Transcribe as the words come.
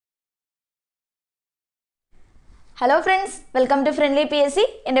Hello friends, welcome to Friendly PSC.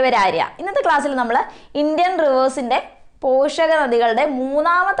 എൻ്റെ പേര് ആര്യ. ഇന്നത്തെ ക്ലാസ്സിൽ നമ്മൾ ഇന്ത്യൻ റിവേഴ്സിന്റെ പോഷക നദികളുടെ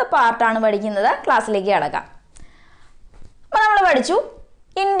മൂന്നാമത്തെ പാർട്ടാണ് പഠിക്കുന്നത്. ക്ലാസ്സിലേക്ക് കടക്കാം. അപ്പോൾ നമ്മൾ പഠിച്ചു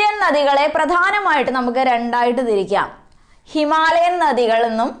ഇന്ത്യൻ നദികളെ പ്രധാനമായിട്ട് നമുക്ക് രണ്ടായിട്ട് തിരിക്കാം. ഹിമാലയൻ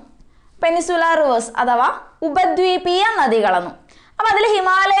നദികളെന്നും പെനിൻസുലാർ റിവേഴ്സ് അഥവാ ഉപദ്വീപീയ നദികളെന്നും. അപ്പോൾ അതിൽ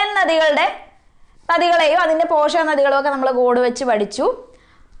ഹിമാലയൻ നദികളെയും അതിൻ്റെ പോഷക നദികളും ഒക്കെ നമ്മൾ കോഡ് വെച്ച് പഠിച്ചു.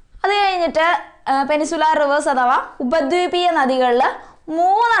 അത് കഴിഞ്ഞിട്ട് പെനിൻസുലാർ റിവേഴ്സ് അഥവാ ഉപദ്വീപീയ നദികളിൽ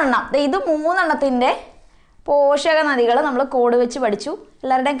മൂന്നെണ്ണത്തിൻ്റെ പോഷക നദികൾ നമ്മൾ കോഡ് വെച്ച് പഠിച്ചു.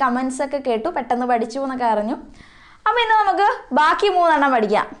 എല്ലാവരുടെയും കമൻസ് ഒക്കെ കേട്ടു, പെട്ടെന്ന് പഠിച്ചു എന്നൊക്കെ അറിഞ്ഞു. അപ്പോൾ ഇന്ന് നമുക്ക് ബാക്കി 3 എണ്ണം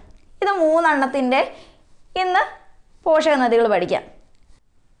പഠിക്കാം. ഇത് 3 എണ്ണത്തിൻ്റെ ഇന്ന് പോഷക നദികൾ പഠിക്കാം.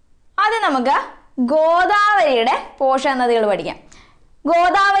 ആദ്യം നമുക്ക് ഗോദാവരിയുടെ പോഷക നദികൾ പഠിക്കാം.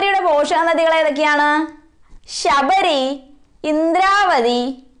 ഗോദാവരിയുടെ പോഷക നദികൾ ഏതൊക്കെയാണ്? ശബരി, ഇന്ദ്രാവതി,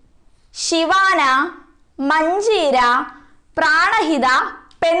 ശിവാന, മഞ്ജീര, പ്രാണഹിത,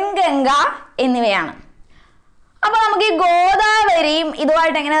 പെൻഗംഗ എന്നിവയാണ്. അപ്പോൾ നമുക്ക് ഈ ഗോദാവരിയും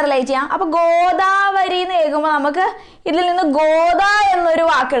ഇതുമായിട്ട് എങ്ങനെ റിലേറ്റ് ചെയ്യാം? അപ്പോൾ ഗോദാവരി എന്ന് കേൾക്കുമ്പോൾ നമുക്ക് ഇതിൽ നിന്ന് ഗോദ എന്നൊരു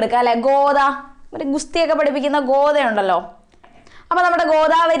വാക്ക് എടുക്കാം അല്ലെ. ഗോദ, ഗുസ്തിയൊക്കെ പഠിപ്പിക്കുന്ന ഗോദയുണ്ടല്ലോ. അപ്പോൾ നമ്മുടെ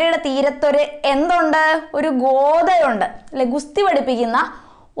ഗോദാവരിയുടെ തീരത്തൊരു എന്തുണ്ട്? ഒരു ഗോദയുണ്ട് അല്ലെ. ഗുസ്തി പഠിപ്പിക്കുന്ന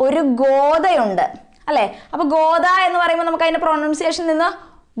ഒരു ഗോദയുണ്ട് അല്ലേ. അപ്പോൾ ഗോദ എന്ന് പറയുമ്പോൾ നമുക്ക് അതിൻ്റെ പ്രൊണൗൺസിയേഷൻ നിന്ന്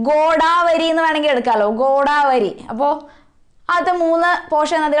ഗോഡാവരി എന്ന് വേണമെങ്കിൽ എടുക്കാമല്ലോ. ഗോഡാവരി. അപ്പോൾ അത് 3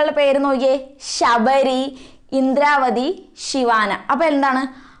 പോഷക നദികളുടെ പേര് നോക്കിയേ. ശബരി, ഇന്ദ്രാവതി, ശിവാന. അപ്പോൾ എന്താണ്?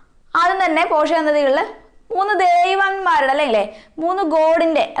 ആദ്യം തന്നെ പോഷക നദികളിൽ 3 ദൈവന്മാരുടെ അല്ലേ 3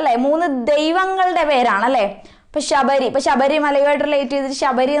 ഗോഡിൻ്റെ അല്ലേ 3 ദൈവങ്ങളുടെ പേരാണ് അല്ലേ. ഇപ്പോൾ ശബരിമലയുമായിട്ട് റിലേറ്റ് ചെയ്തിട്ട്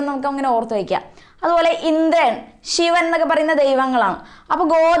ശബരി എന്ന് നമുക്ക് അങ്ങനെ ഓർത്ത് വയ്ക്കാം. അതുപോലെ ഇന്ദ്രൻ, ശിവൻ എന്നൊക്കെ പറയുന്ന ദൈവങ്ങളാണ്. അപ്പോൾ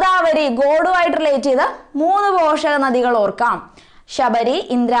ഗോദാവരി ഗോഡുമായിട്ട് റിലേറ്റ് ചെയ്ത 3 പോഷക നദികൾ ഓർക്കാം. ശബരി,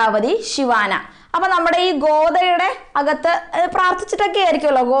 ഇന്ദ്രാവതി, ശിവാന. അപ്പം നമ്മുടെ ഈ ഗോദയുടെ അകത്ത് പ്രാർത്ഥിച്ചിട്ടൊക്കെ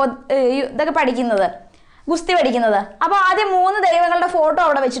ആയിരിക്കുമല്ലോ ഇതൊക്കെ പഠിക്കുന്നത്, ഗുസ്തി പഠിക്കുന്നത്. അപ്പോൾ ആദ്യം 3 ദൈവങ്ങളുടെ ഫോട്ടോ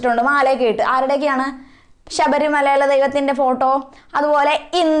അവിടെ വെച്ചിട്ടുണ്ട് മാലയൊക്കെ ഇട്ട്. ആരുടെയൊക്കെയാണ്? ശബരിമലയിലെ ദൈവത്തിൻ്റെ ഫോട്ടോ, അതുപോലെ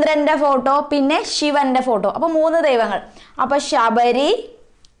ഇന്ദ്രൻ്റെ ഫോട്ടോ, പിന്നെ ശിവൻ്റെ ഫോട്ടോ. അപ്പോൾ 3 ദൈവങ്ങൾ. അപ്പോൾ ശബരി,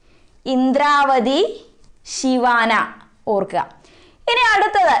 ഇന്ദ്രാവതി, ശിവാന ഓർക്കുക. ഇനി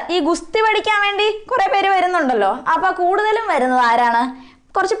അടുത്തത് ഈ ഗുസ്തി പഠിക്കാൻ വേണ്ടി കുറേ പേര് വരുന്നുണ്ടല്ലോ. അപ്പോൾ കൂടുതലും വരുന്നത് ആരാണ്?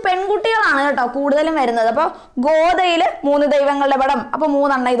 കുറച്ച് പെൺകുട്ടികളാണ് കേട്ടോ കൂടുതലും വരുന്നത്. അപ്പോൾ ഗോദയിൽ 3 ദൈവങ്ങളുടെ പടം. അപ്പോൾ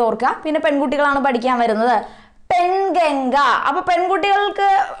 3 എണ്ണം ഇത് ഓർക്കുക. പിന്നെ പെൺകുട്ടികളാണ് പഠിക്കാൻ വരുന്നത്. പെൻഗംഗ. അപ്പോൾ പെൺകുട്ടികൾക്ക്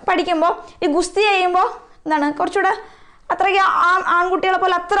പഠിക്കുമ്പോൾ ഈ ഗുസ്തി ചെയ്യുമ്പോൾ എന്താണ് കുറച്ചുകൂടെ അത്രയ്ക്ക് ആൺകുട്ടികളെ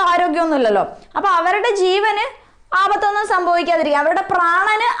പോലെ അത്ര ആരോഗ്യമൊന്നുമില്ലല്ലോ. അപ്പോൾ അവരുടെ ജീവന് ആപത്തൊന്നും സംഭവിക്കാതിരിക്കാൻ, അവരുടെ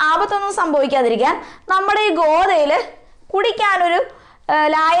പ്രാണന് ആപത്തൊന്നും സംഭവിക്കാതിരിക്കാൻ നമ്മുടെ ഈ ഗോദയിൽ കുടിക്കാനൊരു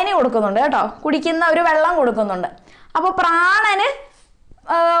ലായനി കൊടുക്കുന്നുണ്ട് കേട്ടോ. കുടിക്കുന്ന ഒരു വെള്ളം കൊടുക്കുന്നുണ്ട്. അപ്പോൾ പ്രാണന്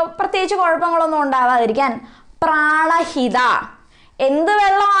പ്രത്യേകിച്ച് കുഴപ്പങ്ങളൊന്നും ഉണ്ടാവാതിരിക്കാൻ പ്രാണഹിത. എന്ത്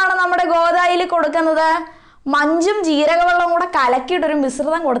വെള്ളമാണ് നമ്മുടെ ഗോദായിൽ കൊടുക്കുന്നത്? മഞ്ചും ജീരകവെള്ളവും കൂടെ കലക്കിയിട്ടൊരു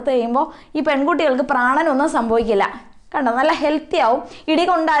മിശ്രിതം കൊടുത്തു കഴിയുമ്പോൾ ഈ പെൺകുട്ടികൾക്ക് പ്രാണനൊന്നും സംഭവിക്കില്ല. കണ്ടോ, നല്ല ഹെൽത്തി ആവും. ഇടി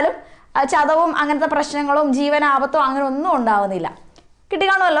കൊണ്ടാലും ചതവും അങ്ങനത്തെ പ്രശ്നങ്ങളും ജീവനാപത്തോ അങ്ങനെ ഒന്നും ഉണ്ടാവുന്നില്ല.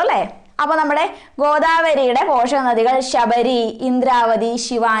 കിട്ടിക്കാണുമല്ലോ അല്ലേ. അപ്പോൾ നമ്മുടെ ഗോദാവരിയുടെ പോഷക നദികൾ ശബരി, ഇന്ദ്രാവതി,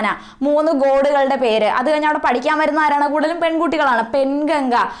 ശിവാന 3 ഗോഡുകളുടെ പേര്. അത് കഴിഞ്ഞ് അവിടെ പഠിക്കാൻ വരുന്ന ആരാണ്? കൂടുതലും പെൺകുട്ടികളാണ്.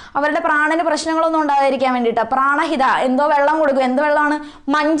 പെൻഗംഗ അവരുടെ പ്രാണന് പ്രശ്നങ്ങളൊന്നും ഉണ്ടാകാതിരിക്കാൻ വേണ്ടിയിട്ട്. പ്രാണഹിത എന്തോ വെള്ളം കൊടുക്കും. എന്ത് വെള്ളമാണ്?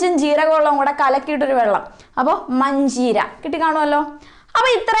 മഞ്ചും ജീരകവെള്ളവും കൂടെ കലക്കിയിട്ടൊരു വെള്ളം. അപ്പോൾ മഞ്ജീര. കിട്ടിക്കാണുമല്ലോ.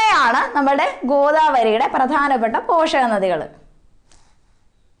 അപ്പോൾ ഇത്രയാണ് നമ്മുടെ ഗോദാവരിയുടെ പ്രധാനപ്പെട്ട പോഷക നദികൾ.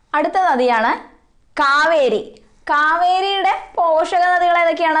 അടുത്ത നദിയാണ് കാവേരി. കാവേരിയുടെ പോഷക നദികൾ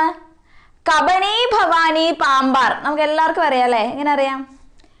ഏതൊക്കെയാണ്? കബനി, ഭവാനി, പാമ്പാർ. നമുക്ക് എല്ലാവർക്കും അറിയാം അല്ലേ. എങ്ങനെ അറിയാം?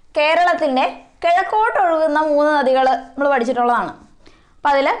 കേരളത്തിൻ്റെ കിഴക്കോട്ടൊഴുകുന്ന 3 നദികൾ നമ്മൾ പഠിച്ചിട്ടുള്ളതാണ്. അപ്പം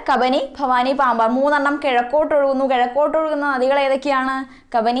അതിൽ കബനി, ഭവാനി, പാമ്പാർ 3 എണ്ണം കിഴക്കോട്ടൊഴുകുന്നു. കിഴക്കോട്ടൊഴുകുന്ന നദികൾ ഏതൊക്കെയാണ്?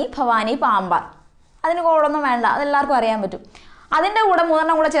 കബനി, ഭവാനി, പാമ്പാർ. അതിന് കോഡൊന്നും വേണ്ട, അതെല്ലാവർക്കും അറിയാൻ പറ്റും. അതിൻ്റെ കൂടെ 3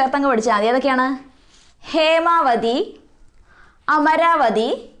 എണ്ണം കൂടെ ചേർത്തങ്ങ് പഠിച്ചാൽ മതി. ഏതൊക്കെയാണ്? ഹേമാവതി, അമരാവതി,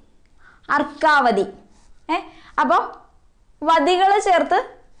 അർക്കാവതി. അപ്പോൾ വതികൾ ചേർത്ത്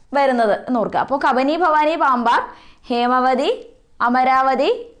വരുന്നത് എന്ന് ഓർക്കുക. അപ്പോൾ കബനി, ഭവാനി, പാമ്പാർ, ഹേമവതി, അമരാവതി,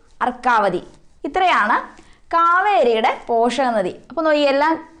 അർക്കാവതി. ഇത്രയാണ് കാവേരിയുടെ പോഷക നദി. അപ്പോൾ നോക്കി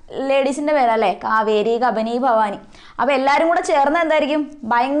എല്ലാം ലേഡീസിൻ്റെ പേരല്ലേ. കാവേരി, കബനി, ഭവാനി. അപ്പോൾ എല്ലാവരും കൂടെ ചേർന്ന് എന്തായിരിക്കും?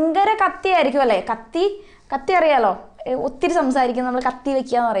 ഭയങ്കര കത്തിയായിരിക്കും അല്ലേ. കത്തി അറിയാലോ. ഒത്തിരി സംസാരിക്കും നമ്മൾ. കത്തി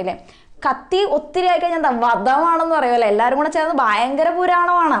വെക്കുക എന്ന് പറയില്ലേ. കത്തി ഒത്തിരി ആയിക്കഴിഞ്ഞാൽ എന്താ വധമാണെന്ന് പറയുമല്ലേ. എല്ലാവരും കൂടെ ചേർന്ന് ഭയങ്കര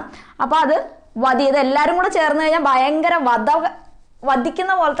പുരാണമാണ്. അപ്പോൾ അത് ഇത് എല്ലാവരും കൂടെ ചേർന്ന് കഴിഞ്ഞാൽ ഭയങ്കര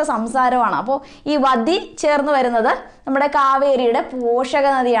വധിക്കുന്ന പോലത്തെ സംസാരമാണ്. അപ്പോൾ ഈ വധി ചേർന്ന് വരുന്നത് നമ്മുടെ കാവേരിയുടെ പോഷക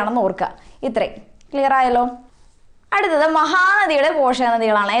നദിയാണെന്ന് ഓർക്കുക. ഇത്രയും ക്ലിയർ ആയല്ലോ. അടുത്തത് മഹാനദിയുടെ പോഷക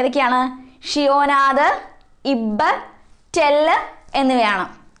നദികളാണ്. ഏതൊക്കെയാണ്? ഷിയോനാഥ്, ഇബ്, ടെല്ല് എന്നിവയാണ്.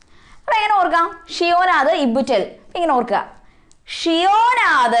 അപ്പം എങ്ങനെ ഓർക്കാം? ഷിയോനാഥ്, ഇബ്, ടെൽ. ഇങ്ങനെ ഓർക്കുക.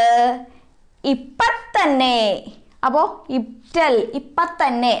 ഷിയോനാഥ് ഇപ്പത്തന്നെ. അപ്പോൾ ഇബ്റ്റൽ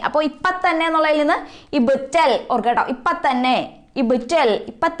ഇപ്പത്തന്നെ. അപ്പോൾ ഇപ്പത്തന്നെ എന്നുള്ളതിൽ നിന്ന് ഇബ്റ്റൽ ഓർക്കുക കേട്ടോ. ഇപ്പത്തന്നെ, ഇബ്റ്റൽ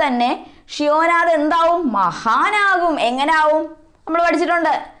ഇപ്പത്തന്നെ. ഷിയോനാഥ് എന്താവും? മഹാനാകും. എങ്ങനാവും? നമ്മൾ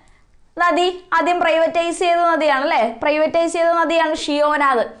പഠിച്ചിട്ടുണ്ട്. നദി ആദ്യം പ്രൈവറ്റൈസ് ചെയ്ത നദിയാണ് അല്ലേ? പ്രൈവറ്റൈസ് ചെയ്ത നദിയാണ്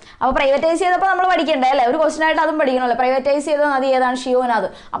ഷിയോനാഥ്. അപ്പോൾ പ്രൈവറ്റൈസ് ചെയ്തപ്പോൾ നമ്മൾ പഠിക്കണ്ടേ അല്ലേ? ഒരു ക്വസ്റ്റൻ ആയിട്ട് അതും പഠിക്കണമല്ലോ. പ്രൈവറ്റൈസ് ചെയ്ത നദി ഏതാണ്? ഷിയോനാഥ്.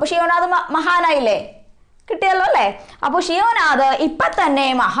 അപ്പോൾ ഷിയോനാഥ് മഹാനായില്ലേ? കിട്ടിയല്ലോ അല്ലേ? അപ്പോൾ ഷിയോനാഥ് ഇപ്പം തന്നെ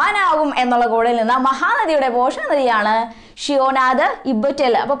മഹാനാകും എന്നുള്ള കോഡിൽ നിന്ന് മഹാനദിയുടെ പോഷക നദിയാണ് ഷിയോനാഥ്,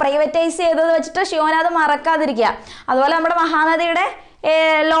 ഇബ്റ്റൽ. അപ്പോൾ പ്രൈവറ്റൈസ് ചെയ്തത് വെച്ചിട്ട് ഷിയോനാഥ് മറക്കാതിരിക്കുക. അതുപോലെ നമ്മുടെ മഹാനദിയുടെ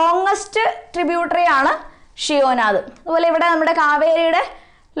ലോങ്ങസ്റ്റ് ട്രിബ്യൂട്ടറി ആണ് ഷിയോനാഥ്. അതുപോലെ ഇവിടെ നമ്മുടെ കാവേരിയുടെ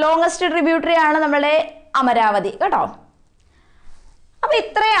ലോങ്ങസ്റ്റ് ട്രിബ്യൂട്ടറി ആണ് നമ്മുടെ അമരാവതി കേട്ടോ. അപ്പോൾ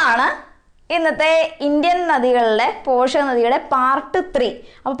ഇത്രയാണ് ഇന്നത്തെ ഇന്ത്യൻ നദികളിലെ പോഷക നദിയുടെ പാർട്ട് 3.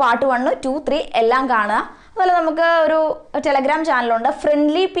 അപ്പോൾ പാർട്ട് 1, 2, 3 എല്ലാം കാണുക. അതുപോലെ നമുക്ക് ഒരു ടെലഗ്രാം ചാനലുണ്ട്,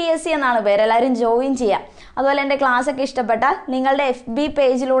 ഫ്രണ്ട്ലി PSC എന്നാണ് പേര്. എല്ലാവരും ജോയിൻ ചെയ്യുക. അതുപോലെ എൻ്റെ ക്ലാസ്സൊക്കെ ഇഷ്ടപ്പെട്ടാൽ നിങ്ങളുടെ FB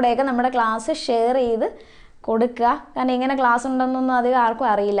പേജിലൂടെയൊക്കെ നമ്മുടെ ക്ലാസ് ഷെയർ ചെയ്ത് കൊടുക്കുക. കാരണം ഇങ്ങനെ ക്ലാസ് ഉണ്ടെന്നൊന്നും അധികം ആർക്കും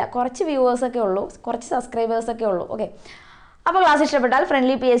അറിയില്ല. കുറച്ച് വ്യൂവേഴ്സൊക്കെ ഉള്ളൂ, കുറച്ച് സബ്സ്ക്രൈബേഴ്സൊക്കെ ഉള്ളൂ. ഓക്കെ, അപ്പോൾ ക്ലാസ് ഇഷ്ടപ്പെട്ടാൽ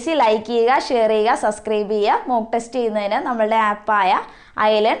ഫ്രണ്ട്ലി PSC ലൈക്ക് ചെയ്യുക, ഷെയർ ചെയ്യുക, സബ്സ്ക്രൈബ് ചെയ്യുക. മോക്ക് ടെസ്റ്റ് ചെയ്യുന്നതിന് നമ്മളുടെ ആപ്പായ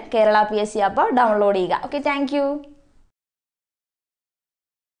iLearn Kerala PSC app download ചെയ്യുക. Okay, thank